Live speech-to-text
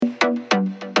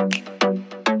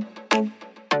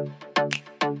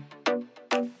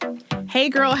Hey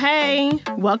girl, hey!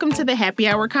 Welcome to the Happy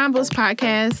Hour Combos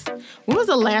podcast. When was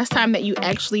the last time that you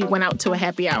actually went out to a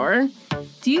happy hour?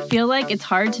 Do you feel like it's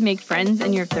hard to make friends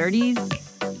in your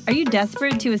 30s? Are you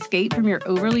desperate to escape from your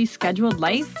overly scheduled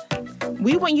life?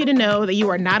 We want you to know that you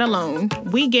are not alone.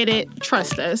 We get it.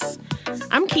 Trust us.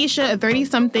 I'm Keisha, a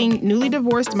 30-something, newly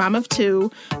divorced mom of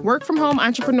two, work-from-home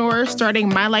entrepreneur starting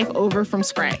my life over from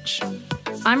scratch.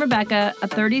 I'm Rebecca, a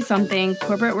 30-something,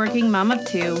 corporate working mom of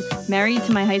two, married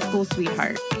to my high school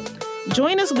sweetheart.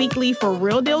 Join us weekly for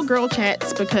real deal girl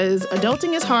chats because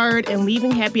adulting is hard and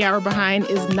leaving happy hour behind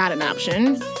is not an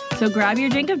option. So grab your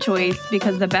drink of choice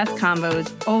because the best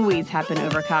combos always happen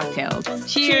over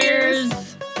cocktails.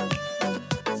 Cheers!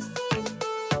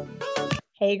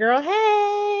 Hey girl,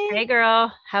 hey! Hey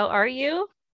girl, how are you?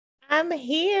 I'm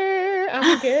here.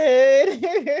 I'm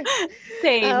good.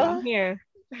 Same, I'm here.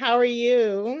 How are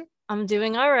you? I'm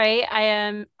doing all right.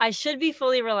 I should be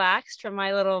fully relaxed from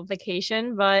my little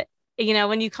vacation, but you know,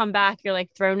 when you come back, you're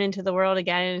like thrown into the world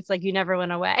again and it's like you never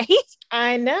went away.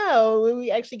 I know.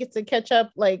 We actually get to catch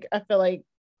up. Like, I feel like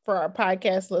for our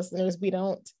podcast listeners, we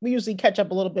usually catch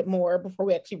up a little bit more before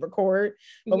we actually record,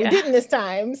 but we didn't this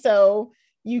time. So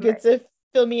you get to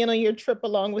fill me in on your trip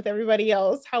along with everybody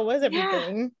else. How was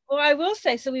everything? Yeah. Well, I will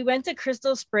say, so we went to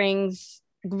Crystal Springs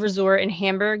Resort in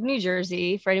Hamburg, New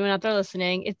Jersey. For anyone out there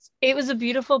listening, it was a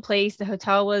beautiful place. The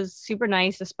hotel was super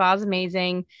nice. The spa's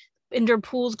amazing. Indoor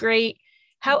pool's great.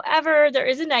 However, there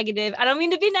is a negative. I don't mean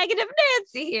to be negative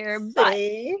Nancy here, but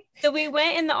so we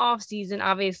went in the off season,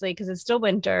 obviously, because it's still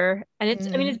winter and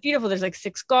I mean, it's beautiful. There's like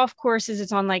 6 golf courses.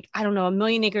 It's on like, I don't know, 1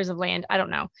 million acres of land. I don't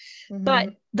know. But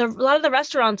a lot of the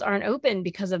restaurants aren't open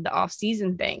because of the off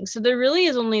season thing. So there really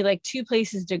is only like 2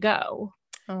 places to go.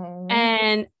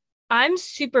 And I'm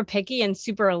super picky and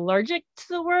super allergic to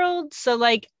the world. So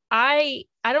like, I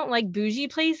don't like bougie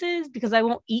places because I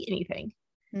won't eat anything.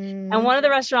 And one of the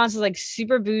restaurants is like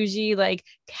super bougie, like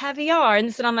caviar.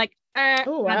 And I'm like,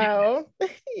 oh, wow.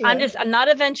 I'm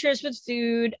not adventurous with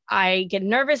food. I get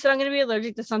nervous that I'm going to be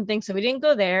allergic to something. So we didn't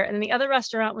go there. And then the other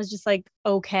restaurant was just like,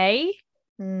 okay.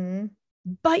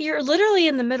 But you're literally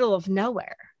in the middle of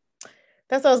nowhere.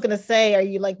 That's what I was going to say. Are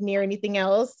you like near anything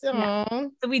else?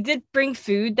 No. So we did bring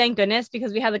food, thank goodness,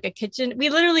 because we had like a kitchen. We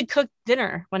literally cooked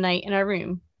dinner one night in our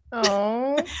room.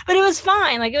 Oh, but it was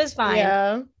fine. Like, it was fine.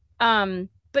 Yeah.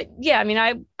 But yeah, I mean,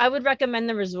 I would recommend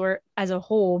the resort as a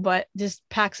whole, but just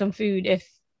pack some food if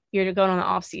you're going on the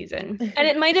off season. And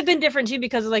it might have been different too,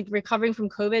 because of like recovering from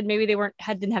COVID. Maybe they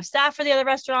didn't have staff for the other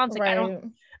restaurants. Like,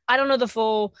 I don't know the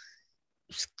full,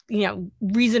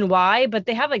 reason why, but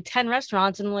they have like 10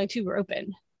 restaurants and only 2 were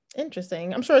open.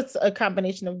 Interesting. I'm sure it's a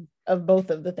combination of both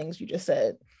of the things you just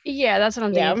said. Yeah, that's what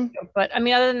I'm thinking. But I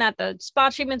mean, other than that, the spa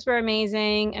treatments were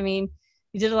amazing. I mean,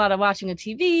 we did a lot of watching a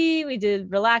TV. We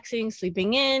did relaxing,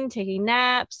 sleeping in, taking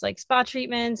naps, like spa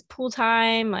treatments, pool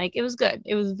time. Like, it was good.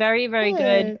 It was very, very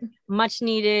good. Much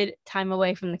needed time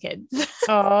away from the kids.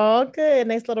 Oh, good.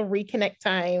 Nice little reconnect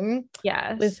time.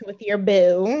 Yes. With your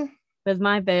boo. With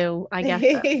my boo, I guess.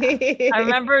 I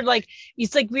remember, like,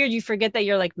 it's like weird. You forget that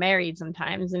you're like married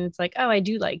sometimes, and it's like, oh, I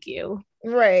do like you.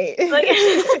 Right. Like,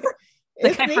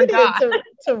 it's needed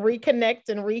to reconnect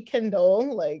and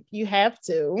rekindle. Like, you have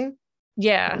to.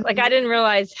 Yeah, like I didn't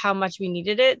realize how much we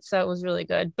needed it, so it was really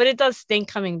good. But it does stink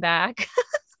coming back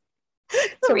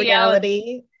to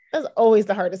reality. That's always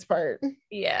the hardest part.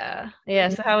 Yeah.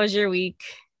 So how was your week?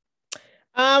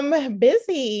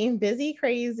 Busy,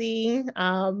 crazy.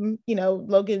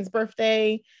 Logan's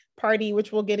birthday party,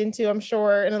 which we'll get into, I'm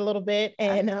sure, in a little bit.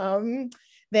 And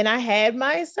then I had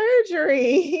my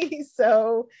surgery.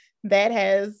 So that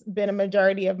has been a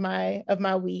majority of my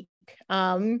week.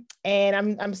 And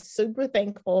I'm super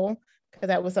thankful because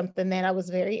that was something that I was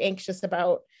very anxious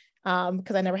about,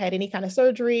 because I never had any kind of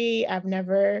surgery.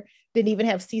 Didn't even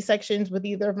have C-sections with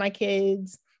either of my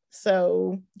kids.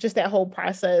 So just that whole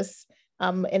process,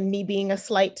 and me being a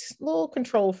slight little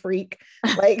control freak,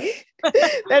 like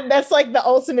that's like the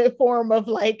ultimate form of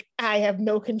like, I have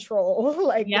no control.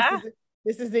 Like,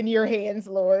 this is in your hands,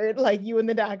 Lord, like you and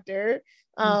the doctor.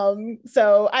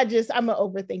 So I'm an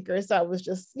overthinker. So I was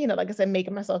just, like I said,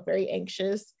 making myself very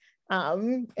anxious.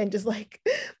 And just like,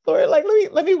 Lord, like,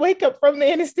 let me wake up from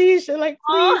the anesthesia. Like,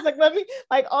 please, like, let me,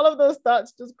 like, all of those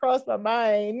thoughts just crossed my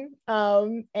mind.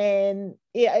 And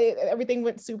everything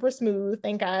went super smooth.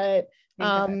 Thank God.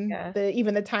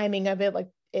 Even the timing of it, like,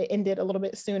 it ended a little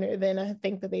bit sooner than I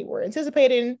think that they were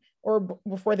anticipating or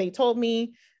before they told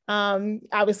me.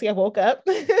 Obviously I woke up.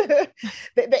 The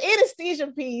anesthesia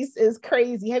piece is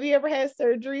crazy. Have you ever had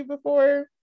surgery before?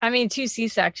 I mean, 2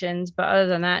 C-sections, but other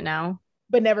than that, no.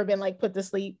 But never been like put to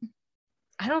sleep?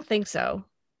 I don't think so.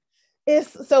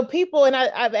 It's so people, and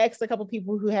I've asked a couple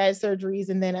people who had surgeries,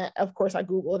 and then of course I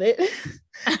Googled it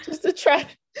just to try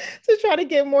to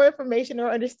get more information or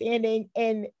understanding.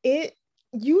 And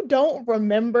you don't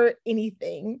remember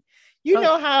anything. You Oh,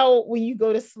 know how when you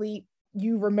go to sleep,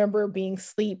 you remember being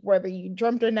asleep, whether you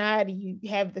dreamt or not, you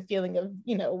have the feeling of,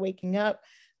 waking up.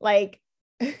 Like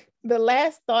the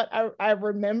last thought I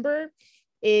remember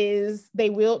is they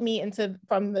wheeled me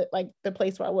from the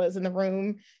place where I was in the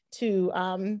room to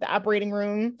the operating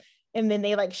room. And then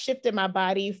they like shifted my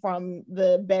body from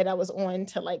the bed I was on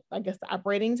to like, I guess, the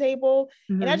operating table.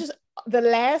 And mhm. the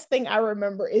last thing I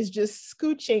remember is just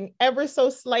scooching ever so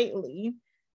slightly,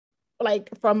 like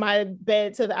from my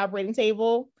bed to the operating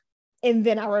table. And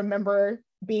then I remember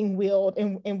being wheeled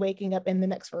and waking up in the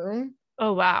next room.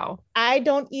 Oh, wow. I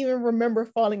don't even remember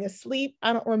falling asleep.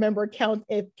 I don't remember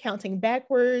counting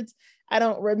backwards. I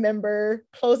don't remember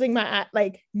closing my eye,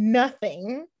 like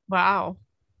nothing. Wow.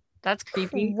 That's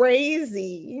creepy.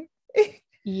 Crazy. It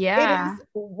Yeah. is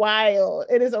wild.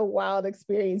 It is a wild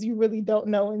experience. You really don't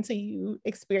know until you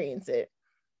experience it.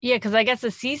 Yeah, because I guess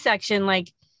the C-section,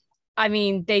 like, I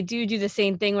mean, they do the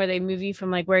same thing where they move you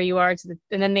from like where you are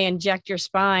and then they inject your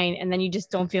spine and then you just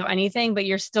don't feel anything, but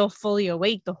you're still fully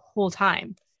awake the whole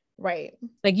time. Right.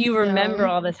 Like you remember No,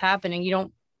 all this happening.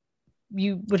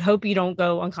 You would hope you don't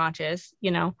go unconscious,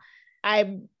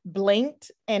 I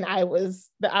blinked and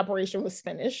the operation was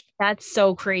finished. That's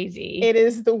so crazy. It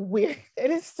is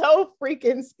so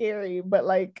freaking scary, but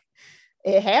like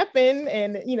it happened,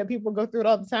 and people go through it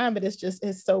all the time, but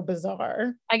it's so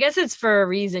bizarre. I guess it's for a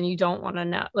reason you don't want to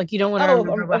know. Like you don't want to Oh,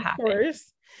 remember what of happened.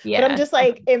 course. But I'm Yeah. just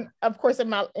like, of course, in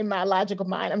my logical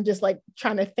mind, I'm just like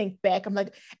trying to think back. I'm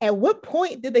like, at what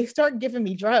point did they start giving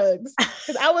me drugs?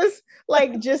 Because I was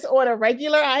like just on a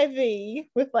regular IV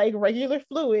with like regular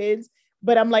fluids,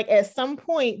 but I'm like, at some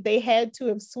point they had to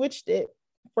have switched it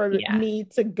for Yeah. me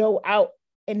to go out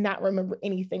and not remember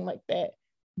anything like that,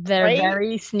 They're right?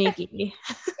 very sneaky.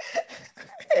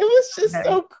 It was just Very.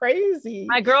 so crazy.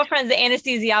 My girlfriend's the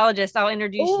anesthesiologist. I'll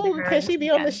introduce you to Oh, her can this she be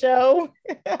on the weekend. show?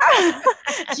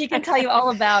 She can tell you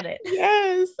all about it.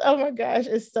 Yes. Oh my gosh,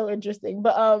 it's so interesting.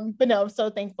 But no, I'm so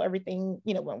thankful everything,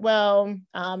 went well.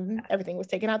 Everything was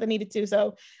taken out that needed to.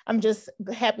 So I'm just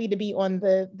happy to be on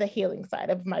the healing side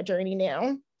of my journey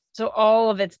now. So all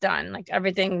of it's done. Like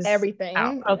everything's out. Everything.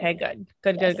 Okay, good.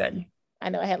 Good, Yes. good, good. I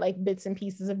know I had like bits and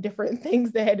pieces of different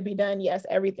things that had to be done. Yes,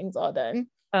 everything's all done.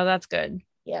 Oh, that's good.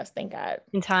 Yes, thank God.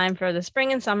 In time for the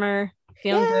spring and summer.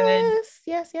 Feeling good. Yes,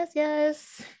 yes, yes,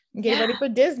 yes. Getting Yeah. ready for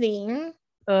Disney.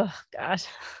 Oh gosh.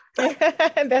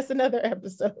 That's another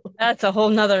episode. That's a whole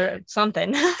nother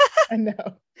something. I know.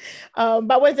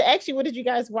 But I wanted to ask you, what did you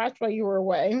guys watch while you were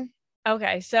away?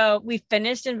 Okay, so we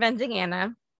finished Inventing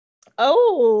Anna.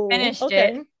 Oh, Finished it.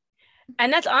 okay.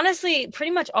 And that's honestly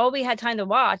pretty much all we had time to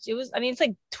watch. I mean, it's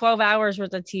like 12 hours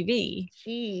worth of TV.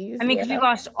 Jeez, I mean, because we yeah.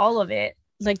 watched all of it,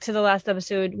 like to the last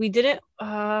episode. We didn't,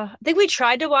 I think we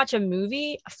tried to watch a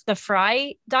movie, the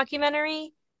Fry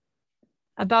documentary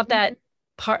about that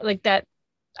part, like that,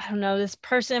 I don't know, this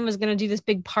person was going to do this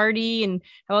big party and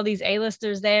have all these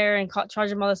A-listers there and charge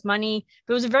them all this money.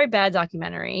 But it was a very bad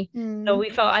documentary. So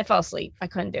Mm. I fell asleep. I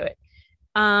couldn't do it.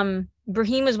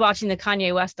 Brahim was watching the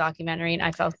Kanye West documentary and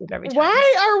I fell asleep every time.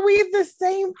 Why are we the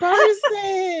same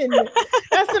person?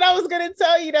 That's what I was gonna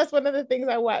tell you. That's one of the things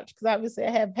I watched because obviously I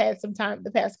have had some time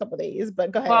the past couple of days.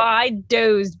 But go ahead. Well, I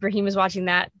dozed. Brahim was watching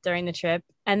that during the trip.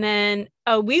 And then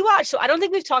we watched, so I don't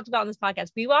think we've talked about in this podcast.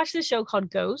 We watched a show called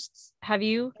Ghosts. Have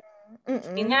you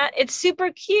seen that? It's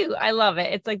super cute. I love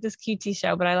it. It's like this cutesy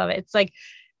show, but I love it. It's like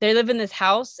they live in this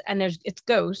house and there's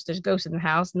ghosts. There's ghosts in the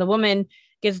house. And the woman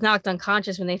gets knocked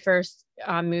unconscious when they first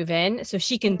move in. So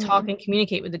she can talk and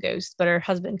communicate with the ghosts, but her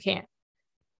husband can't.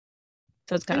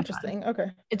 So it's kind of Interesting. fun.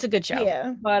 Okay. It's a good show.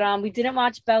 Yeah. But we didn't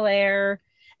watch Bel Air.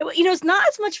 It's not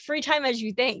as much free time as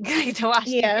you think to watch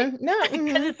Yeah. TV. No.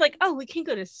 Because it's like, oh, we can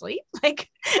go to sleep. Like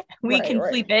we can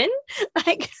Right. sleep in.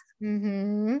 Like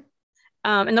Mm-hmm.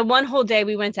 and the one whole day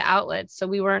we went to outlets, so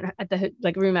we weren't at the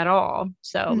like room at all.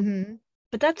 So Mm-hmm.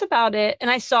 but that's about it. And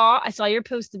I saw your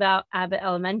post about Abbott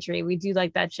Elementary. We do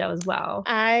like that show as well.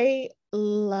 I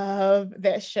love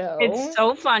that show. It's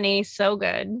so funny, so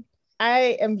good.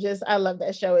 I love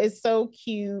that show. It's so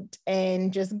cute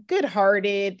and just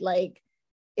good-hearted. Like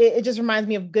it just reminds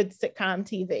me of good sitcom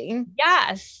TV.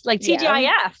 Yes, like Yeah.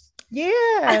 TGIF.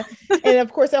 Yeah. And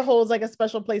of course it holds like a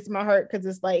special place in my heart because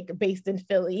it's like based in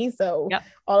Philly. So Yep.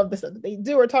 all of the stuff that they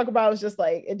do or talk about is just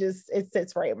like it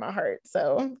sits right in my heart.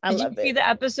 So I love Did you see it. the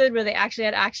episode where they actually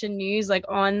had Action News like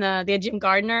on they had Jim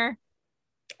Gardner?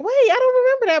 Wait, I don't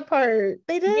remember that part.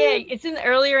 They Yeah, did? it's in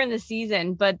earlier in the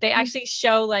season, but they actually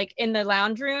show like in the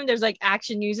lounge room, there's like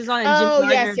action news is on and Jim Oh,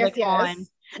 yes, Gardner's yes, like on. yes.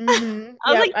 Mm-hmm.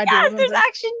 I was Yep, like, I do yes, there's remember.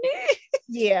 action news.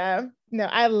 Yeah. No,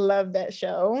 I love that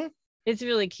show. It's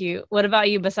really cute. What about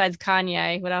you besides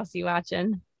Kanye? What else are you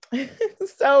watching?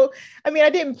 So, I mean, I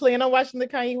didn't plan on watching the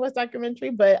Kanye West documentary,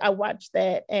 but I watched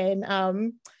that, and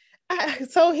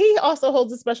so he also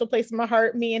holds a special place in my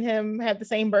heart. Me and him have the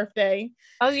same birthday,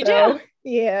 Oh, you do? so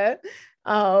yeah.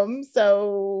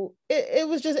 So it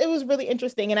was really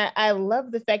interesting, and I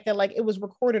love the fact that like it was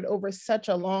recorded over such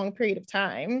a long period of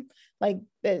time. Like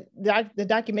the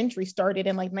documentary started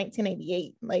in like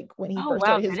 1988, like when he Oh, first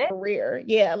wow, started did his it? career.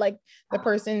 Yeah, like the Oh,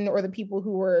 person or the people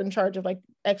who were in charge of like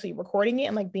actually recording it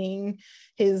and like being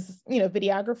his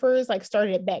videographers like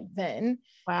started it back then,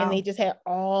 and they wow. just had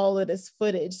all of this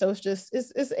footage. So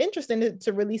it's interesting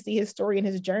to really see his story and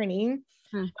his journey.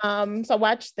 Hmm. So I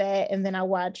watched that, and then I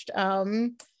watched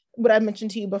what I mentioned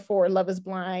to you before, Love Is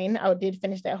Blind. I did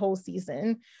finish that whole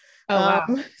season. Oh,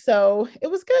 wow. So it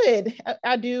was good.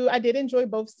 I did enjoy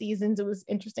both seasons. It was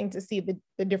interesting to see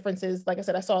the differences. Like I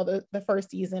said, I saw the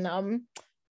first season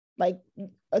like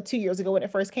 2 years ago when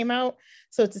it first came out.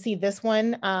 So to see this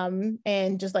one,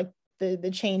 and just like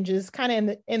the changes kind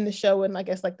of in the show, and I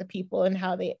guess like the people and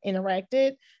how they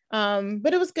interacted.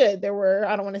 But it was good. There were,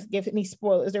 I don't want to give any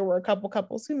spoilers, there were a couple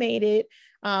couples who made it.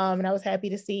 And I was happy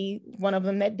to see one of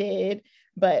them that did.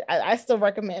 But I still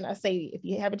recommend, I say if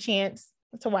you have a chance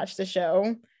to watch the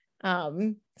show,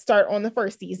 start on the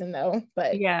first season though.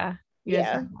 But Yeah. You guys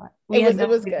yeah, have that. We had it no,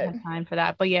 was we didn't good. have time for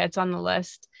that, but yeah, it's on the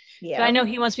list. But I Yeah. know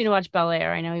he wants me to watch Bel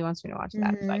Air. I know he wants me to watch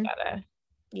that, so I Mm-hmm. gotta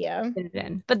Yeah. fit it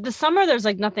in. But the summer, there's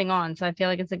like nothing on, so I feel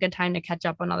like it's a good time to catch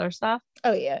up on other stuff.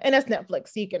 Oh yeah, and that's Netflix,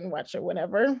 so you can watch it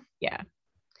whenever. Yeah.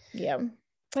 Yeah.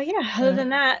 But yeah, other Uh, than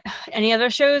that, any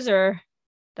other shows or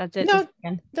that's it this no,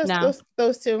 weekend? just No.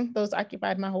 those two. Those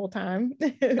occupied my whole time.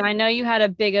 So I know you had a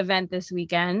big event this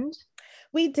weekend.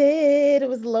 We did. It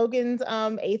was Logan's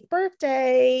eighth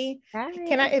birthday. Right.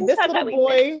 Can I'm I? so This sad little that we missed.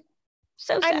 boy.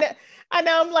 So I sad. know. I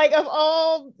know. I'm like of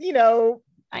all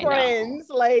I know. friends,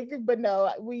 like, but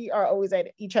no, we are always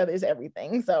at each other's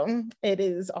everything. So it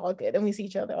is all good, and we see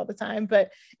each other all the time.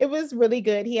 But it was really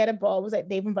good. He had a ball. It was at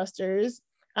Dave and Buster's.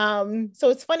 So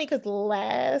it's funny because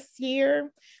last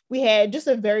year we had just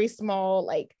a very small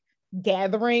like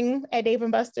gathering at Dave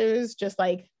and Buster's, just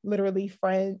like literally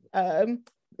friend,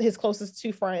 his closest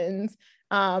two friends.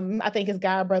 I think his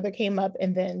god brother came up,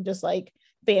 and then just like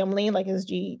family, like his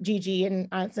Gigi and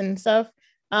aunts and stuff.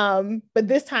 But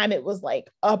this time it was like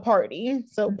a party.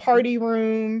 So Mhm. party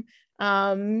room,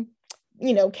 um,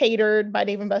 catered by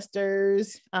Dave and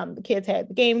Buster's. The kids had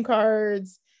the game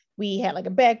cards. We had like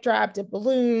a backdrop, the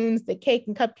balloons, the cake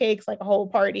and cupcakes, like a whole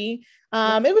party.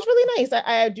 It was really nice.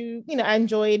 I do, I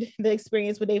enjoyed the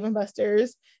experience with Dave and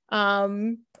Buster's.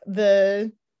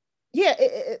 The Yeah,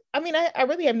 I mean, I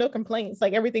really have no complaints.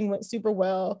 Like everything went super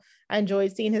well. I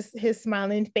enjoyed seeing his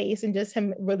smiling face and just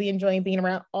him really enjoying being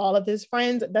around all of his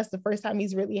friends. That's the first time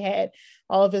he's really had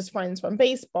all of his friends from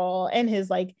baseball and his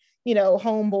like,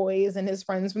 homeboys and his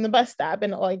friends from the bus stop,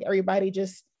 and like everybody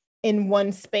just in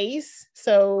one space.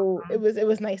 So it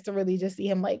was nice to really just see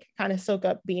him like kind of soak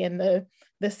up being the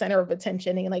center of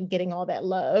attention and like getting all that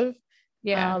love.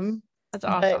 Yeah, Um, that's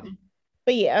but awesome.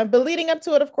 but yeah, but leading up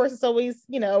to it, of course, it's always,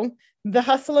 the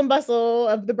hustle and bustle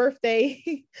of the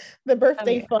birthday, the Oh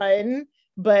birthday yeah. fun.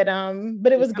 But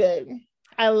it was Yep. good.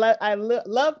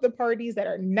 Love the parties that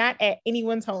are not at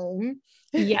anyone's home.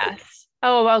 Yes.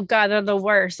 Oh, well, God, they're the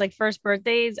worst. Like first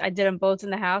birthdays, I did them both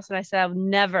in the house, and I said I would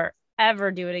never,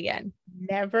 ever do it again.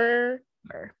 Never,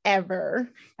 Ever, ever.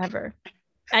 ever.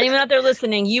 Anyone out there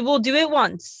listening, you will do it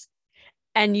once,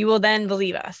 and you will then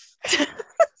believe us.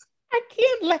 I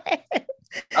can't laugh.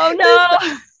 Oh It's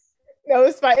no. No,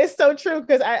 it's fine. It's so true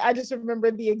because I just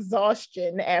remember the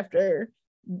exhaustion after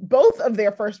both of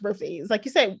their first birthdays. Like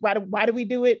you said, why do we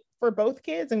do it for both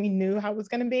kids? And we knew how it was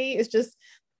going to be. It's just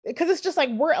because it's just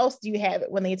like, where else do you have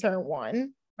it when they turn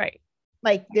one? Right.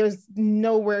 Like there's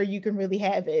nowhere you can really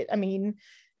have it. I mean,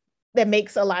 that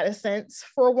makes a lot of sense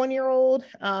for a 1 year old.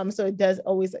 So it does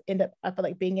always end up, I feel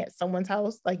like, being at someone's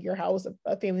house, like your house,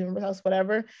 a family member's house,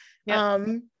 whatever. Yep.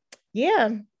 Um, yeah,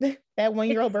 that 1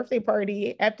 year old It's birthday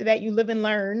party. After that, you live and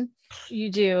learn.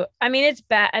 you do. I mean, it's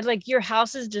bad. Like your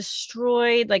house is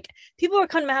destroyed. Like people are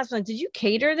coming to my house like, did you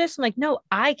cater this? I'm like, no,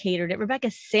 I catered it. Rebecca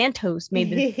Santos made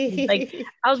this. Like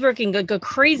I was working like a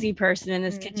crazy person in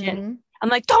this kitchen. Hmm. I'm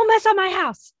like, don't mess up my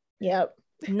house. Yep.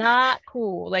 Not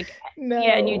cool. Like,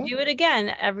 yeah, and you No. do it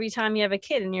again every time you have a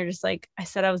kid, and you're just like, I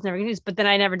said I was never gonna do this, but then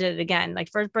I never did it again.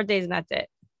 Like first birthdays, and that's it.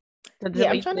 Is that Yeah, what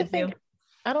I'm you trying to did too? think.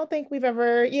 I don't think we've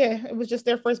ever, yeah, it was just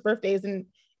their first birthdays, and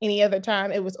any other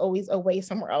time it was always away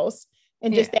somewhere else.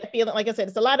 And Yeah. just that feeling, like I said,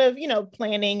 it's a lot of,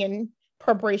 planning and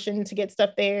preparation to get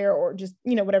stuff there, or just,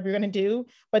 whatever you're going to do.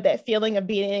 But that feeling of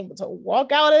being able to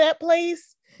walk out of that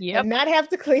place and Yep. not have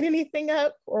to clean anything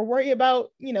up or worry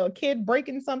about, a kid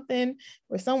breaking something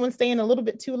or someone staying a little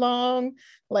bit too long,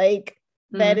 like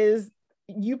that Mm, is,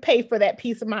 you pay for that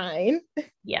peace of mind,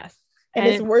 yes. and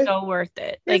And it's it's worth so worth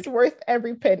it. it's Like worth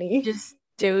every penny. just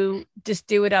do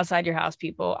it outside your house,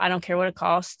 people. I don't care what it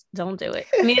costs. Don't do it.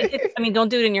 I mean, I mean, don't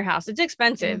do it in your house. It's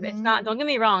expensive. It's Mm-hmm. not, don't get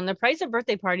me wrong. The price of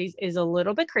birthday parties is a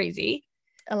little bit crazy.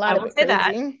 A lot I of will it say that.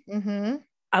 crazy. Mm-hmm.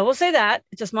 I will say that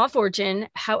it's a small fortune.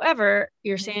 However,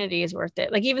 your Mm-hmm. sanity is worth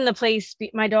it. Like even the place,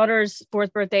 my daughter's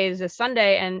fourth birthday is this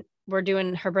Sunday, and we're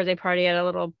doing her birthday party at a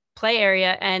little play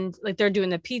area, and like they're doing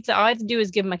the pizza. All I have to do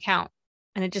is give them a count,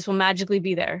 and it just will magically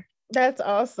be there. That's Like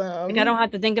I awesome. don't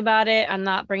have to think about it. I'm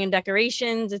not bringing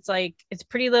decorations. It's like it's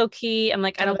pretty low key. I'm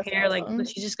like I Oh, don't that's care. Like awesome.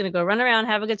 she's just gonna go run around,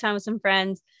 have a good time with some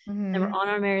friends, and we're Mm-hmm. on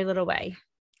our merry little way.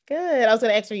 Good. I was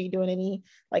gonna ask, are you doing any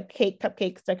like cake,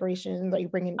 cupcakes, decorations? Are you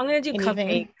bringing I'm gonna do cupcakes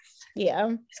anything? Yeah.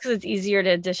 just because it's easier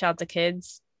to dish out to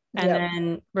kids, and Yep.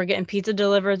 then we're getting pizza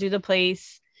delivered through the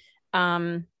place.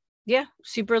 Um, yeah,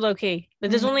 super low key.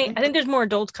 But there's only Mm-hmm. I think there's more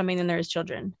adults coming than there is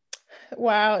children.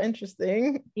 Wow,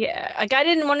 interesting. Yeah, like I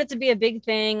didn't want it to be a big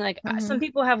thing. Like some Mm-hmm.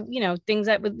 people have, things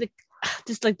that with the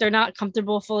just like they're not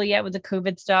comfortable fully yet with the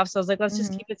COVID stuff. So I was like, let's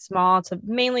just Mm-hmm. keep it small to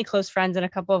mainly close friends and a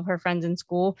couple of her friends in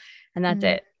school, and that's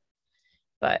Mm-hmm. it.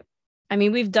 But I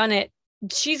mean, we've done it.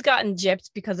 She's gotten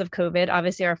gypped because of COVID.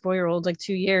 Obviously, our 4-year-old, like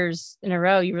 2 years in a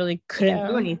row, you really couldn't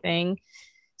do Yeah. anything.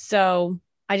 So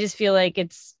I just feel like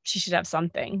she should have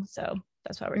something. So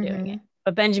that's why we're doing it. Mm-hmm.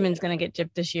 But Benjamin's gonna get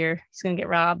gypped this year. He's gonna get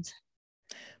robbed.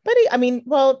 But I mean,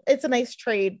 well, it's a nice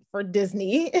trade for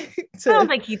Disney I don't to,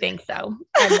 think he thinks so.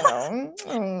 I know.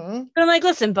 Mm. But I'm like,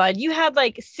 listen, bud, you had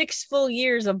like 6 full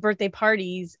years of birthday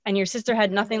parties, and your sister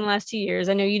had nothing the last 2 years.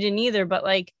 I know you didn't either, but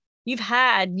like you've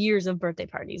had years of birthday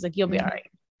parties. Like you'll be all Mhm. right.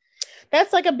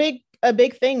 That's like a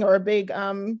big thing, or a big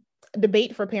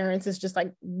debate for parents, is just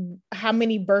like, how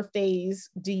many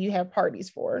birthdays do you have parties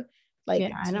for? Yeah, Like,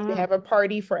 I do don't you know. have a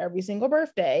party for every single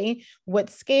birthday? What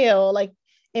scale? Like,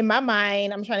 in my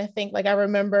mind, I'm trying to think, like, I don't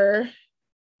remember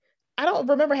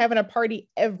having a party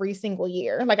every single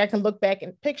year. Like, I can look back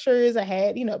in pictures. I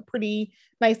had, pretty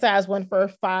nice size one for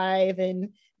 5, and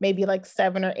maybe like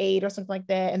 7 or 8 or something like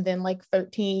that. And then like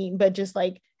 13, but just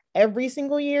like every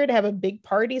single year to have a big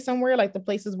party somewhere, like the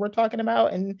places we're talking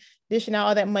about, and dishing out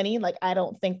all that money, like, I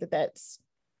don't think that that's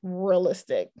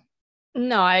realistic.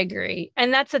 No, I agree.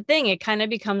 And that's the thing. It kind of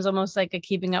becomes almost like a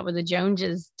keeping up with the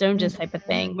Joneses type of Mhm.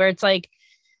 thing, where it's like,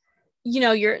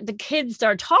 the kids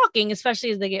start talking,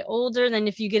 especially as they get older. And then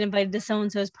if you get invited to so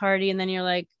and so's party, and then you're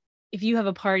like, if you have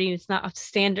a party and it's not up to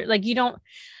standard, like you don't,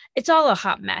 it's all a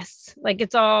hot mess. Like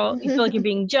it's all, you feel like you're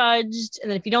being judged.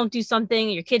 And then if you don't do something,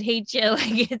 your kid hates you.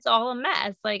 Like it's all a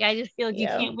mess. Like I just feel like you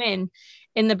Yeah. can't win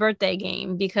in the birthday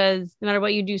game, because no matter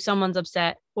what you do, someone's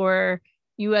upset, or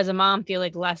you as a mom feel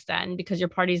like less than because your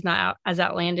party's not as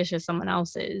outlandish as someone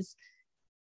else's.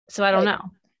 So I don't Like,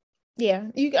 know. yeah,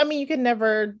 I mean, you can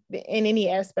never in any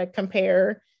aspect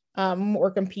compare,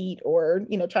 or compete, or,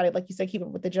 try to, like you said, keep up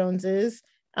with the Joneses.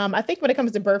 I think when it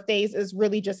comes to birthdays, is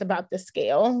really just about the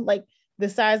scale, like the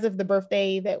size of the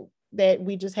birthday that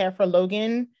we just have for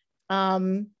Logan.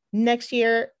 Next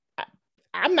year,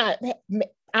 I'm not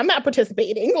I'm not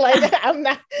participating. Like, I'm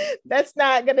not, that's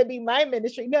not gonna be my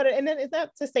ministry. No, and then it's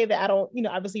not to say that I don't,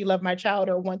 obviously love my child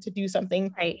or want to do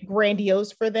something Right.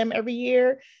 grandiose for them every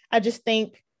year. I just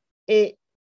think it,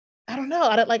 I don't know.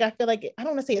 I don't like, I feel like I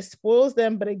don't want to say it spoils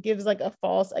them, but it gives like a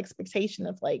false expectation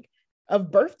of, like, of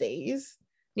birthdays.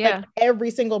 Like, Yeah.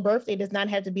 every single birthday does not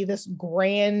have to be this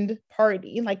grand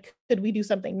party. Like, could we do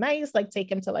something nice? Like,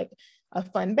 take him to like a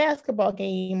fun basketball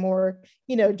game, or,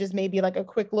 just maybe like a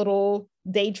quick little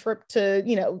day trip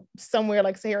to, somewhere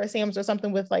like Sarah Sam's or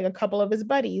something with like a couple of his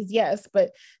buddies. Yes.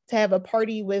 But to have a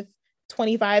party with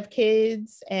 25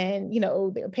 kids and,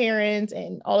 their parents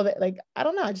and all of it, like, I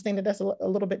don't know. I just think that that's a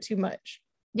little bit too much.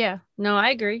 Yeah. No, I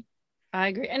agree. I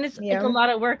agree. And it's a Yeah. lot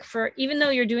of work for, even though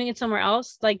you're doing it somewhere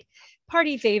else, like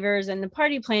party favors and the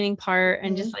party planning part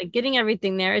and just Mhm. like getting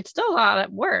everything there. It's still a lot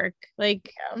of work,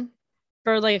 like Yeah.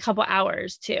 for like a couple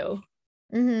hours too,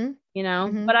 Hmm. But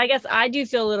Hmm. I guess I do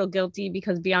feel a little guilty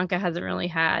because Bianca hasn't really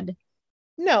had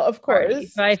No, of parties.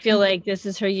 course. So I feel like this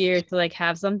is her year to like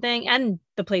have something, and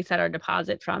the place had our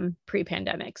deposit from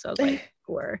pre-pandemic. So I was like,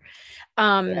 poor.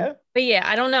 Yeah. But yeah,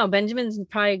 I don't know. Benjamin's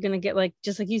probably gonna get like,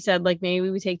 just like you said, like maybe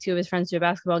we take two of his friends to a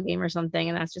basketball game or something,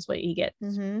 and that's just what he gets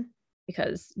Hmm.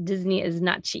 because Disney is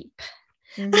not cheap.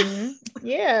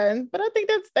 Yeah, but I think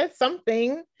that's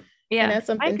something, and Yeah, that's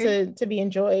I something agree. to be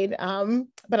enjoyed.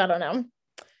 But I don't know.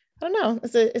 I don't know.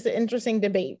 It's an interesting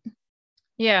debate.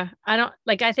 Yeah, I don't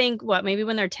like. I think what maybe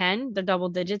when they're 10, the double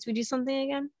digits, we do something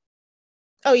again.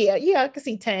 Oh yeah, yeah, I could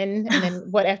see 10, and then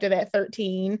what after that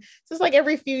 13. So it's like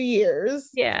every few years.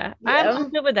 Yeah, Yeah, I'm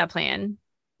good with that plan.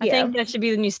 I yeah, think that should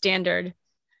be the new standard.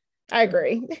 I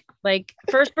agree. Like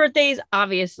first birthdays,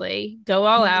 obviously, go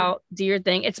all Mhm. out, do your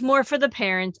thing. It's more for the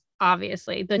parents,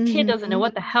 obviously. The kid doesn't know Mhm.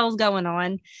 what the hell's going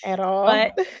on, At all.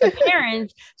 but the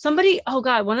parents, somebody, oh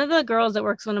God, one of the girls that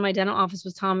works in my dental office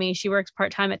was telling me she works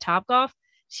part-time at Topgolf.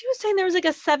 She was saying there was like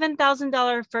a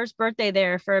 $7,000 first birthday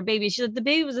there for a baby. She said the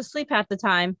baby was asleep half the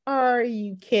time. Are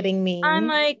you kidding I'm me?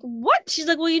 like, what? She's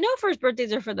like, well, first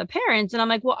birthdays are for the parents. And I'm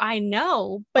like, well, I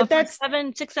know, But but for that's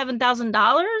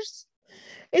 $7,000.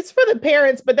 it's for the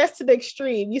parents, but that's to the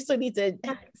extreme. You still need to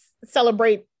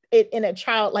celebrate it in a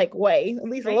childlike way, at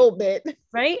least a Right. little bit.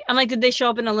 Right. I'm like, did they show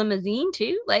up in a limousine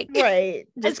too? Like, Right.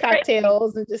 that's Just crazy.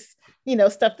 cocktails and just,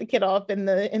 stuff the kid off in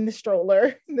the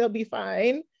stroller. They'll be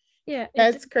fine. Yeah.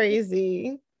 That's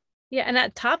crazy. Yeah. And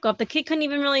at Topgolf, the kid couldn't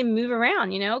even really move around,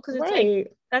 because it's like, Right.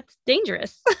 that's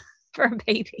dangerous for a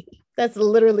baby. That's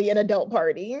literally an adult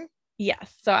party.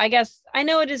 Yes. So I guess I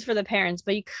know it is for the parents,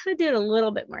 but you could do it a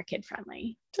little bit more kid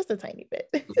friendly. Just a tiny bit.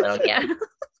 A little, yeah.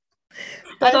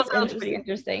 I thought That's that was pretty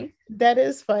interesting. interesting. That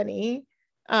is funny.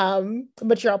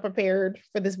 But you're all prepared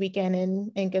for this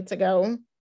weekend and good to go.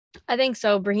 I think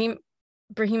so. Brahim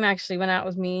actually went out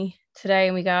with me today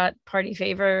and we got party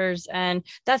favors. And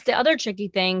that's the other tricky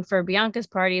thing for Bianca's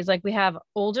party is like we have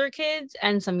older kids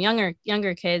and some younger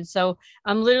kids. So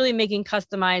I'm literally making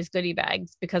customized goodie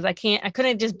bags because I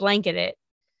couldn't just blanket it.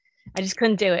 I just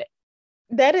couldn't do it.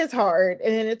 That is hard,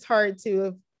 and then it's hard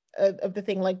to of the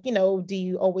thing, like, do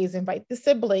you always invite the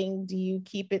sibling? Do you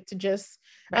keep it to just,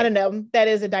 I Right. don't know. That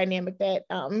is a dynamic that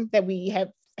we have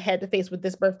had to face with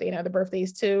this birthday and other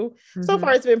birthdays too. So Mm-hmm.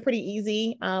 far it's been pretty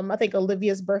easy. I think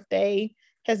Olivia's birthday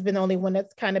has been the only one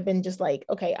that's kind of been just like,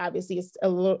 okay, obviously it's a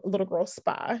little girl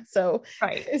spa, so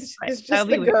Right. Right. it's That would just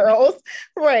be the weird. girls,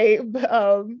 right? But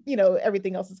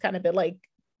everything else has kind of been like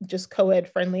just co-ed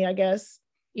friendly, I guess.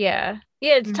 Yeah.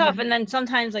 Yeah, it's tough. Mm-hmm. And then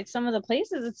sometimes like some of the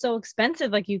places it's so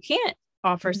expensive, like you can't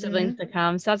offer siblings Mm-hmm. to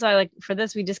come. So that's why like for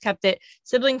this we just kept it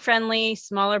sibling friendly,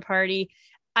 smaller party.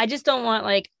 I just don't want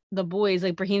like the boys,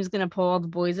 like Brahim's gonna pull all the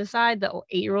boys aside, the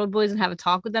 8-year-old boys, and have a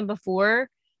talk with them before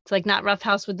to like not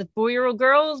roughhouse with the 4-year-old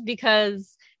girls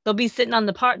because they'll be sitting on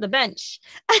the bench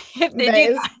if they That do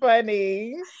is that.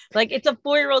 funny. Like it's a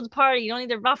 4-year-old's party. You don't need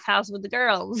to roughhouse with the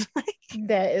girls.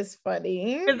 That is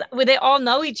funny. Because they all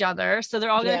know each other, so they're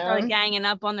all gonna start like, Yeah. ganging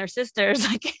up on their sisters.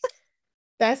 Like,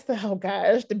 That's oh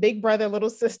gosh, the big brother, little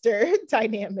sister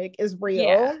dynamic is yeah.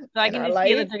 real So I in can our just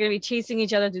feel life. that they're gonna be chasing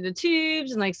each other through the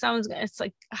tubes, and like someone's gonna. It's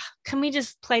like, ugh, can we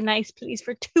just play nice, please,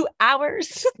 for 2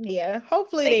 hours? Yeah.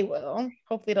 Hopefully like, they will.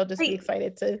 Hopefully they'll just be like,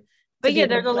 excited to but be yeah, able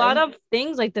there's to a lot play. of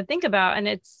things like to think about, and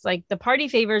it's like the party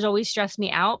favors always stress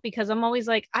me out because I'm always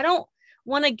like, I don't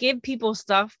want to give people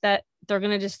stuff that they're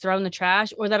gonna just throw in the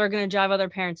trash or that are gonna drive other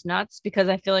parents nuts because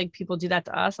I feel like people do that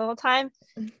to us all the time.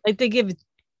 Like they give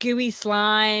gooey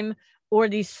slime or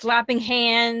these slapping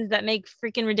hands that make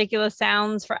freaking ridiculous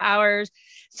sounds for hours.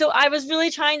 So I was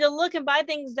really trying to look and buy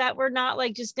things that were not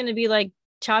like just going to be like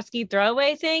tchotchke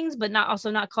throwaway things, but not also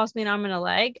not cost me an arm and a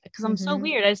leg because I'm so Mm-hmm.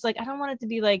 weird. I just like I don't want it to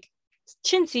be like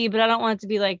chintzy, but I don't want it to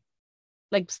be like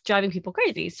driving people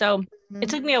crazy. So it Mm-hmm.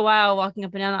 took me a while walking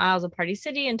up and down the aisles of Party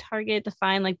City and Target to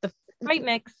find like the right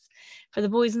mix for the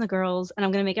boys and the girls. And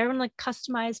I'm gonna make everyone like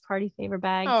customized party favor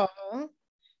bags. Oh,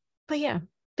 But yeah,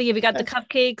 we got the that's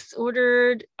cupcakes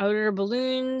ordered. I ordered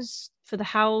balloons for the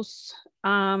house.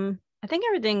 I think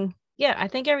everything. Yeah, I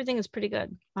think everything is pretty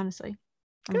good. Honestly,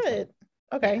 I'm excited.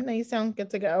 good. Okay, Yeah, now you sound good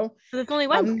to go. but it's only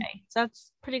Um, Wednesday, so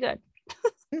that's pretty good.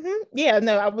 yeah,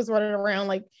 no, I was running around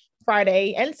like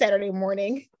Friday and Saturday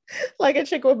morning like a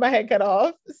chick with my head cut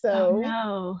off. Oh So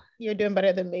no. you're doing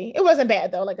better than me. It wasn't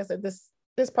bad though. Like I said,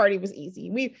 this party was easy.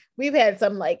 We've had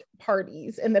some like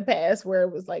parties in the past where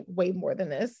it was like way more than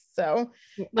this. So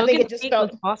I think Logan's it just cake was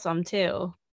felt awesome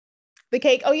too. the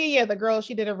cake. Oh yeah, the girl,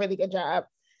 she did a really good job.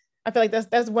 I feel like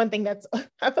that's one thing that's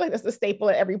I feel like that's the staple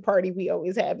at every party we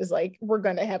always have is like we're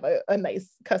gonna have a nice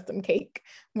custom cake,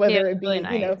 Yeah, it whether was it really be,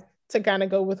 nice. to kind of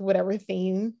go with whatever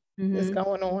theme is Hmm.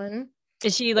 going on.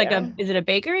 Is she like Yeah. is it a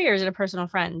bakery or is it a personal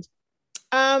friend?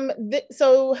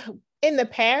 So in the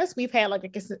past, we've had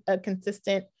like a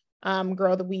consistent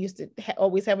girl that we used to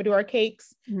always have her do our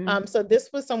cakes. Hmm. So this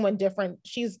was someone different.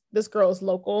 This girl is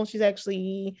local. She's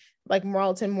actually like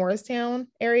Marlton, Morristown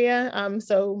area.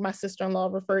 So my sister-in-law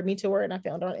referred me to her and I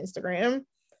found her on Instagram.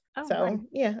 Oh, nice. So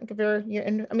yeah, I'll give her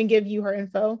give you her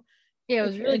info Yeah, it if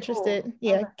was you're really cool. interested. I was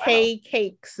Yeah, like, wow. K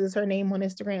Cakes is her name on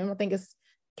Instagram. I think it's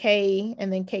K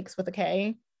and then Cakes with a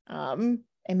K.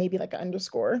 And maybe like an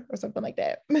underscore or something like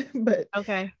that. But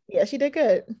Okay. yeah, she did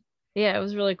good. Yeah, it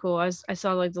was really cool. I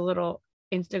saw like the little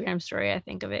Instagram story, I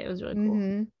think of it. It was really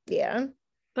cool. Yeah.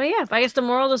 But yeah, I guess the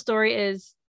moral of the story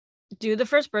is do the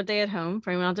first birthday at home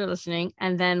for anyone out there listening,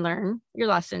 and then learn your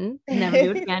lesson. Never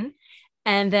do it again.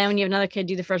 And then when you have another kid,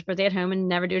 do the first birthday at home and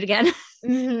never do it again.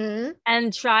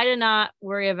 And try to not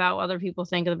worry about what other people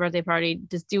think of the birthday party.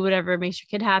 Just do whatever makes your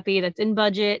kid happy, that's in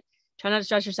budget. Try not to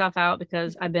stress yourself out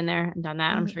because I've been there and done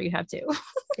that. I'm sure you have too.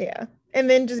 Yeah. And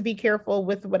then just be careful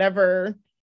with whatever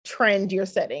trend you're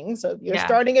setting. So if you're Yeah.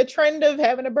 starting a trend of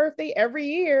having a birthday every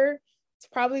year, it's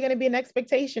probably going to be an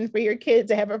expectation for your kid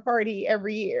to have a party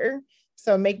every year.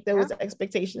 So make those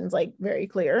expectations like very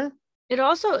clear. It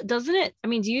also doesn't it. I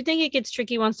mean, do you think it gets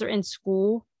tricky once they're in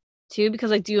school too?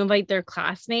 Because like, do you invite their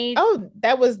classmates? Oh,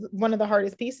 that was one of the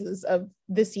hardest pieces of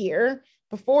this year.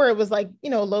 Before it was like,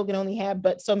 Logan only had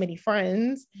but so many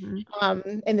friends.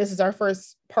 Mhm. And this is our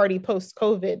first party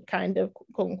post-COVID kind of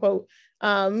quote unquote.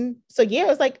 So yeah, it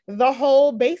was like the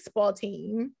whole baseball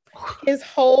team, his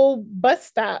whole bus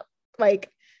stop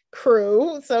like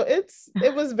crew. So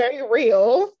it was very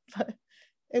real.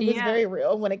 It was Yeah. very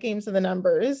real when it came to the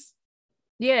numbers.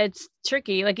 Yeah, it's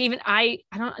tricky. Like even I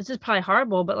don't, this is probably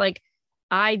horrible, but like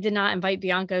I did not invite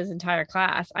Bianca's entire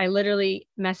class. I literally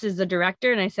messaged the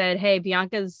director and I said, "Hey,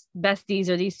 Bianca's besties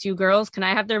are these two girls. Can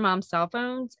I have their mom's cell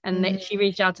phones?" And she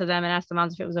reached out to them and asked the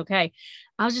moms if it was okay.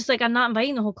 I was just like, I'm not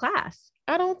inviting the whole class.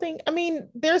 I don't think, I mean,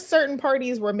 there's certain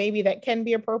parties where maybe that can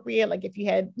be appropriate. Like if you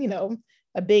had,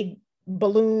 a big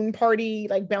balloon party,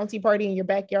 like bouncy party in your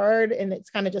backyard, and it's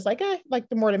kind of just like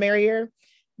the more the merrier.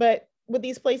 But with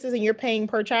these places and you're paying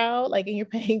per child, like, and you're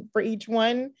paying for each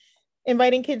one,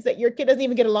 inviting kids that your kid doesn't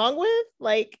even get along with,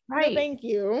 like, no, Right. thank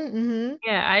you.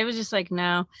 Yeah, I was just like,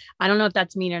 no, I don't know if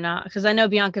that's mean or not. Because I know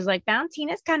Bianca's like,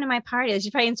 Valentina's kind of my party. She's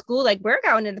probably in school, like, we're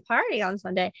going to the party on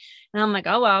Sunday. And I'm like,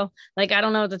 oh, well, like, I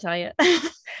don't know what to tell you.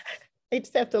 They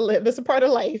just have to live. It's a part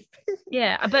of life.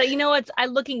 Yeah, but you know what? I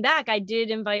looking back, I did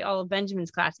invite all of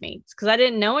Benjamin's classmates because I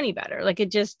didn't know any better. Like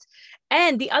it just,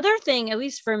 and the other thing, at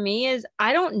least for me, is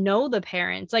I don't know the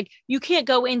parents. Like you can't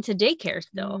go into daycare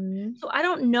still. So I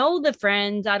don't know the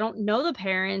friends. I don't know the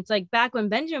parents. Like back when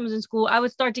Benjamin was in school, I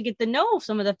would start to get to know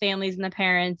some of the families and the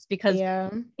parents because, Yeah.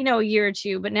 a year or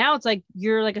two. But now it's like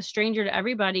you're like a stranger to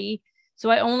everybody. So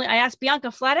I asked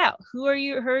Bianca flat out, who are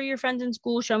your friends in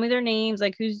school? Show me their names.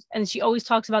 Like and she always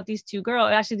talks about these two girls,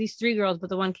 actually these three girls, but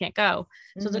the one can't go.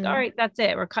 So it's like, all right, that's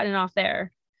it. We're cutting off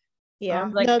there. Yeah.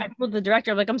 Like No, I told the director,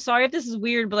 I'm like, I'm sorry if this is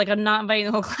weird, but like I'm not inviting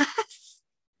the whole class.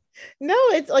 no,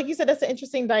 it's like you said, that's an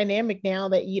interesting dynamic now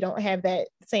that you don't have that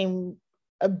same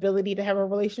ability to have a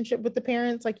relationship with the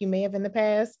parents like you may have in the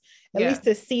past, at Yeah. least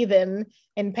to see them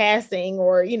in passing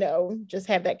or, just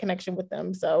have that connection with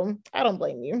them. So I don't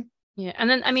blame you. Yeah. And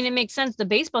then I mean it makes sense. The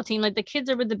baseball team, like the kids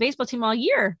are with the baseball team all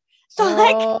year. So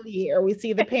like All year. We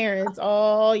see the parents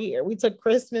all year. We took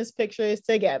Christmas pictures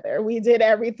together. We did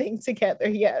everything together.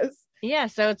 Yes. yeah,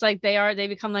 so it's like they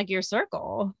become like your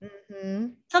circle. Mm-hmm.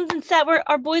 Something sad where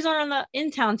our boys aren't on the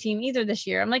in-town team either this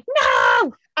year. I'm like,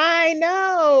 no, I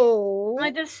know. I'm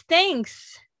like, this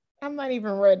stinks. I'm not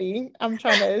even ready. I'm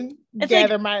trying to It's like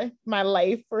gather my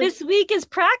life for this week is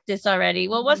practice already.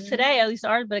 Well, it was Mhm. today, at least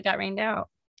ours, but it got rained out.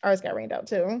 Ours got rained out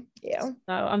too. Yeah. So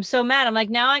I'm so mad. I'm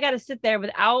like, now I got to sit there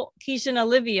without Keisha and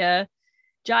Olivia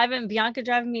Bianca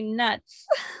driving me nuts.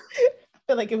 I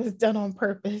feel like it was done on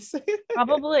purpose.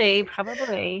 Probably.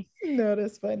 No,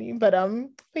 that's funny. But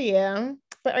yeah.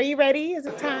 But are you ready? Is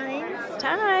it time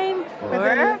Time for for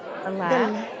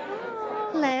the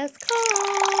the last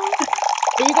call?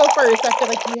 So you go first. I feel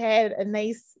like you had a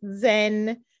nice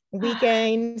Zen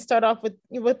weekend. Start off with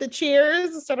the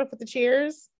cheers. Start off with the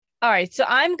cheers. All right, so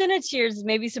I'm gonna cheers,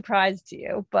 maybe surprise to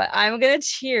you, but I'm gonna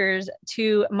cheers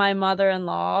to my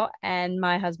mother-in-law and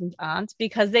my husband's aunt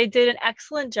because they did an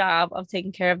excellent job of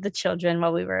taking care of the children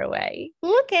while we were away.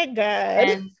 Look at God.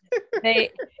 And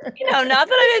they, not that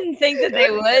I didn't think that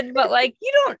they would, but like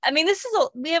I mean,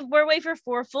 we're away for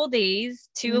 4 full days,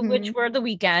 2 of which were the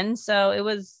weekend. So it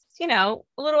was, a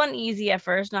little uneasy at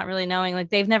first, not really knowing, like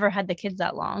they've never had the kids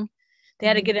that long. They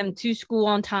had to get them to school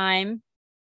on time,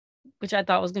 which I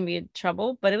thought was going to be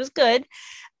trouble, but it was good.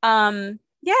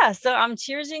 Yeah, so I'm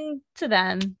cheersing to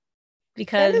them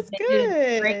because That is they did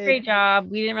a good. great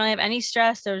job. We didn't really have any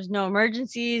stress. There was no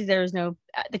emergencies. The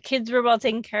kids were well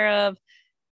taken care of.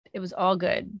 It was all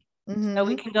good. So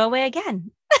we can go away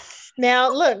again.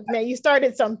 Now, look, now you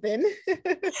started something.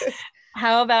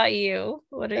 How about you?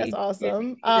 What are That's you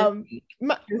awesome. cheersing to this week?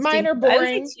 Mine Toasting. are I would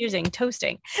say boring. cheersing,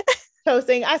 toasting.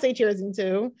 Toasting. I say cheersing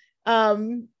too.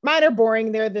 Mine are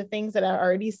boring. They're the things that I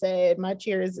already said. My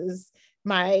cheers is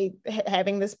my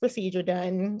having this procedure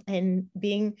done and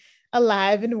being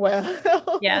alive and well.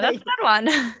 Yeah, that's a Like, good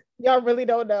one. y'all really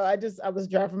don't know. I was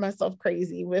driving myself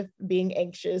crazy with being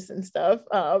anxious and stuff,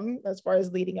 as far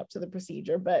as leading up to the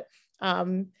procedure. But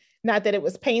um, not that it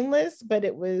was painless, but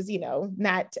it was,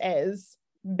 not as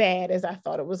bad as I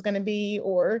thought it was going to be,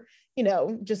 or,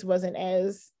 just wasn't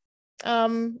as I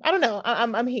don't know.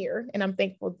 I'm here and I'm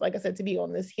thankful, like I said, to be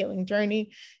on this healing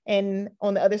journey and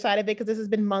on the other side of it, because this has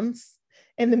been months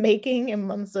in the making and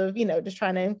months of, just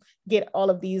trying to get all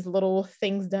of these little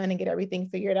things done and get everything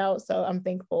figured out. So I'm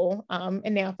thankful.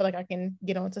 And now I feel like I can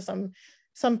get on to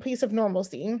some piece of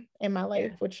normalcy in my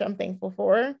life, Yeah. which I'm thankful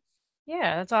for.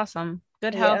 Yeah, that's awesome.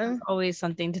 Good health Yeah. is always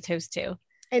something to toast to.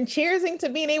 And cheersing to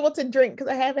being able to drink, because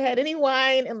I haven't had any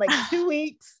wine in like 2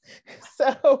 weeks.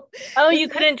 So Oh, this you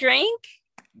is couldn't drink?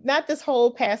 not this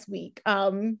whole past week.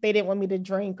 They didn't want me to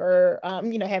drink or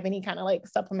have any kind of like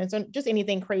supplements or just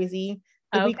anything crazy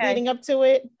the week Okay. leading up to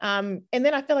it. And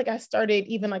then I feel like I started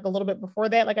even like a little bit before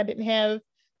that, like I didn't have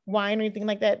wine or anything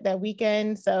like that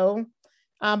weekend. So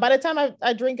by the time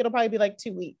I drink, it'll probably be like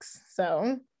 2 weeks.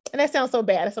 So, and that sounds so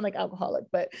bad. I sound like alcoholic,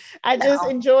 but I just No.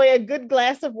 enjoy a good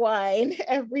glass of wine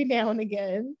every now and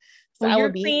again. So Well, I will you're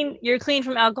be. clean. You're clean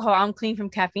from alcohol. I'm clean from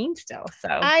caffeine still. So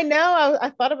I know.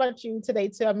 I thought about you today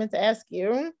too. I meant to ask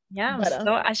you, yeah, but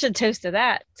I should toast to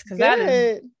that because that is.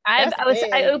 good. That's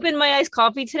I big. opened my iced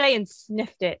coffee today and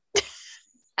sniffed it.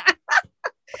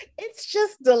 It's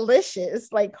just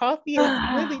delicious. Like coffee is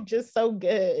really just so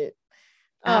good.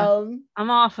 Uh, Um, I'm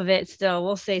off of it still.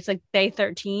 We'll say it's like day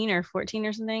 13 or 14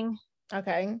 or something.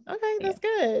 okay. Okay, Yeah. that's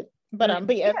good. And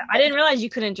But yeah, yeah, I didn't realize you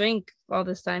couldn't drink all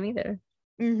this time either.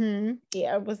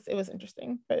 yeah, it was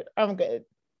interesting, but I'm good.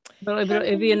 But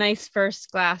it'd be a nice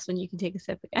first glass when you can take a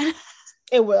sip again.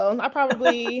 It will. I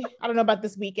don't know about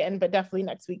this weekend, but definitely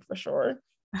next week for sure.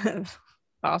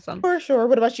 Awesome. For sure.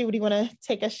 What about you? What do you want to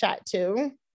take a shot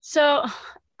to? So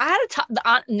I had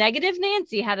the negative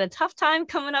Nancy had a tough time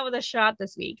coming up with a shot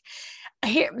this week.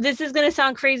 Here, this is gonna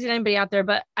sound crazy to anybody out there,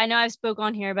 but I know I've spoke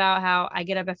on here about how I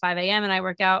get up at 5 a.m. and I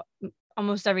work out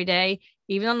almost every day,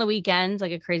 even on the weekends,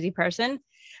 like a crazy person.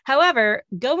 However,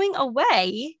 going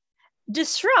away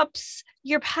disrupts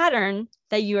your pattern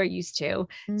that you are used to.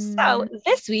 So Mm,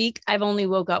 this week, I've only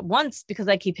woke up once because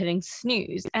I keep hitting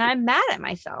snooze, and I'm mad at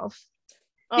myself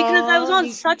because I was oh, on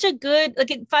such a good, like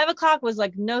at 5 o'clock was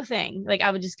like no thing. Like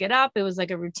I would just get up. It was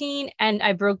like a routine and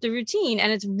I broke the routine.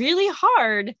 And it's really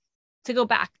hard to go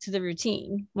back to the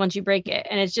routine once you break it.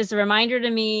 And it's just a reminder to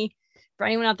me for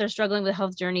anyone out there struggling with a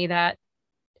health journey that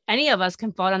any of us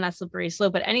can fall down that slippery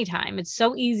slope at any time. It's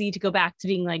so easy to go back to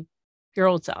being like your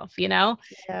old self, yeah.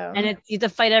 and it's you have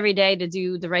to fight every day to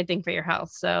do the right thing for your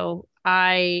health. So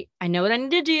I know what I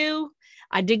need to do.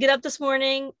 I did get up this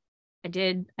morning. I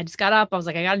did. I just got up. I was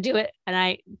like, I got to do it, and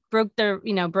I broke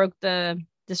the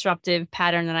disruptive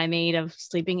pattern that I made of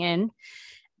sleeping in.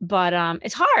 But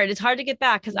it's hard. It's hard to get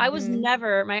back because I was Mhm.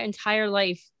 never my entire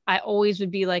life. I always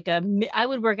would be like I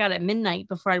would work out at midnight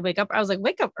before I'd wake up. I was like,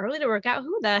 wake up early to work out.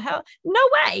 Who the hell? No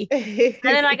way. And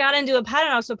then I got into a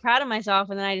pattern. I was so proud of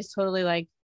myself, and then I just totally like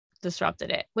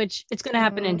disrupted it, which it's going to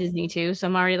happen in Mm. Disney too. So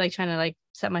I'm already like trying to like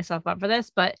set myself up for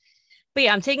this, but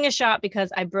yeah, I'm taking a shot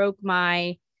because I broke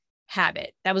my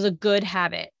habit. That was a good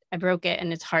habit. I broke it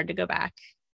and it's hard to go back.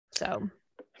 So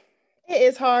It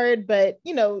is hard, but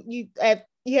you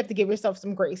have to give yourself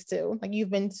some grace too. Like you've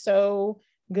been so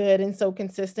good and so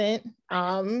consistent.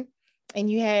 And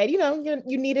you had,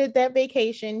 you needed that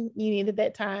vacation, you needed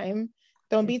that time.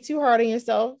 Don't be too hard on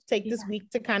yourself. Take this yeah, week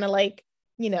to kind of like,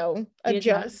 readjust.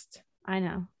 adjust. I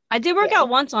know. I did work Yeah. out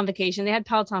once on vacation. They had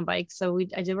Peloton bikes, so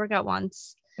I did work out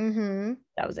once. Mm-hmm.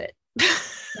 That was it.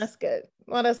 That's good.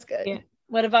 Well, that's Yeah. good.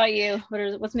 What about you?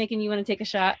 What's making you want to take a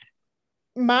shot?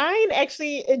 Mine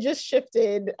actually it just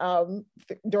shifted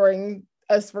during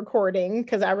us recording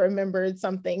because I remembered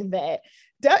something that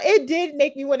it did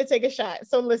make me want to take a shot.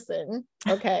 So listen,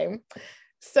 okay.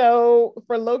 So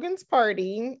for Logan's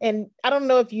party, and I don't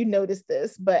know if you noticed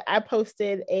this, but I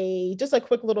posted just a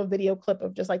quick little video clip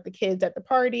of just like the kids at the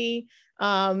party.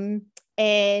 And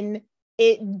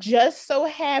it just so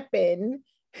happened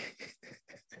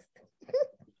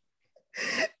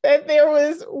that there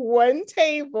was one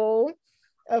table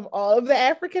of all of the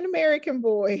African American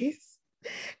boys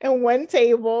and one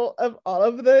table of all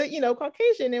of the,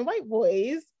 Caucasian and white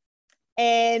boys.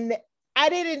 And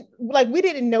we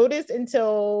didn't notice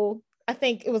until I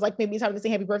think it was like maybe time to say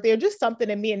happy birthday or just something.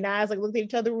 And me and Nas like looked at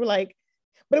each other. We were like,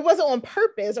 but it wasn't on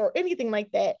purpose or anything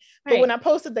like that. But Right. when I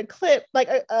posted the clip, like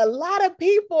a lot of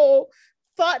people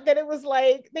thought that it was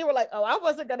like, they were like, oh, I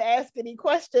wasn't going to ask any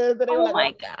questions. And they were Oh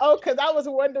like, my God. oh, because I was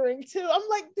wondering too. I'm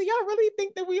like, do y'all really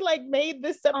think that we like made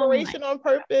this Oh my separation on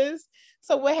purpose?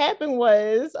 So what happened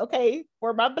was, okay,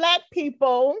 for my Black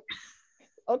people,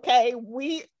 okay,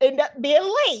 we end up being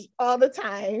late all the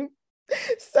time.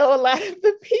 So a lot of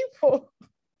the people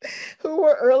who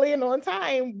were early and on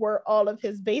time were all of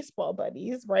his baseball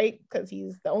buddies, right? Because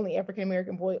he's the only African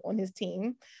American boy on his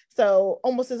team. So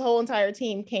almost his whole entire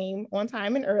team came on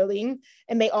time and early,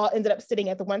 and they all ended up sitting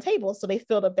at the one table. So they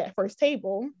filled up that first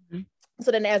table. Mm-hmm.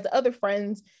 So then as the other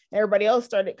friends and everybody else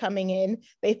started coming in,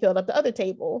 they filled up the other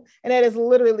table. And that is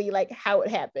literally like how it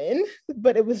happened.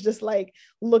 But it was just like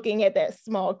looking at that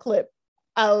small clip,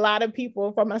 a lot of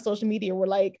people from my social media were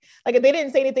like they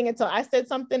didn't say anything until I said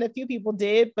something. A few people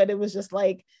did, but it was just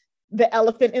like the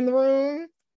elephant in the room.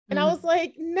 And I was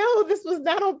like, no, this was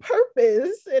not on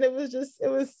purpose. And it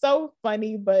was so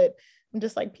funny, but I'm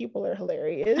just like, people are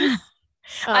hilarious.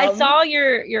 I saw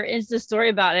your Insta story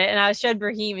about it, and I showed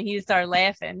Brahim and he started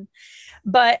laughing,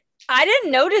 but I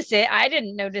didn't notice it. I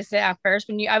didn't notice it at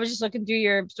first I was just looking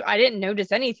through I didn't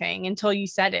notice anything until you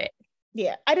said it.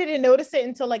 Yeah, I didn't notice it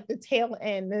until like the tail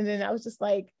end, and then I was just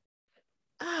like,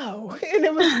 oh, and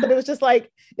it was just like,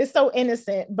 it's so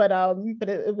innocent, but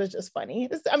it was just funny.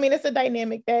 It's a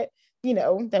dynamic that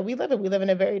that we live in. We live in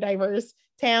a very diverse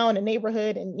town and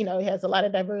neighborhood, and it has a lot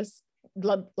of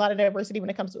diversity when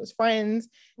it comes to his friends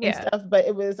and stuff. But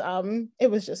it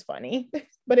was just funny.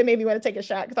 But it made me want to take a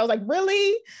shot because I was like,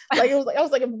 really? Like I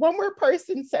was like, if one more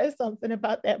person says something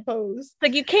about that post,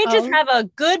 like you can't just have a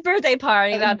good birthday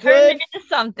party without turning it into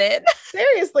something.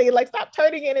 Seriously, like stop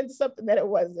turning it into something that it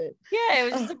wasn't. Yeah,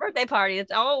 it was just a birthday party.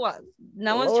 That's all it was.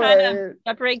 No one's trying to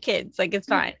separate kids. Like it's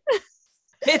fine.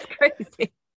 It's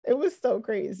crazy. It was so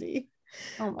crazy.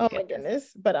 Oh my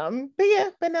goodness. But no,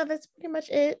 that's pretty much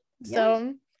it. Yeah.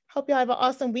 So hope y'all have an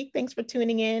awesome week. Thanks for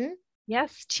tuning in.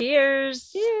 Yes.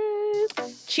 Cheers.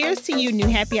 Cheers. Cheers to you, new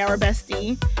Happy Hour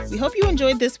bestie. We hope you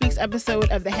enjoyed this week's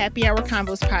episode of the Happy Hour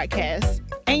Convos podcast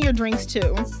and your drinks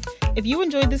too. If you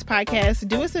enjoyed this podcast,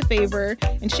 do us a favor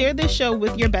and share this show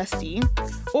with your bestie.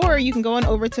 Or you can go on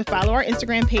over to follow our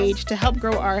Instagram page to help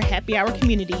grow our Happy Hour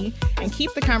community and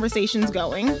keep the conversations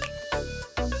going.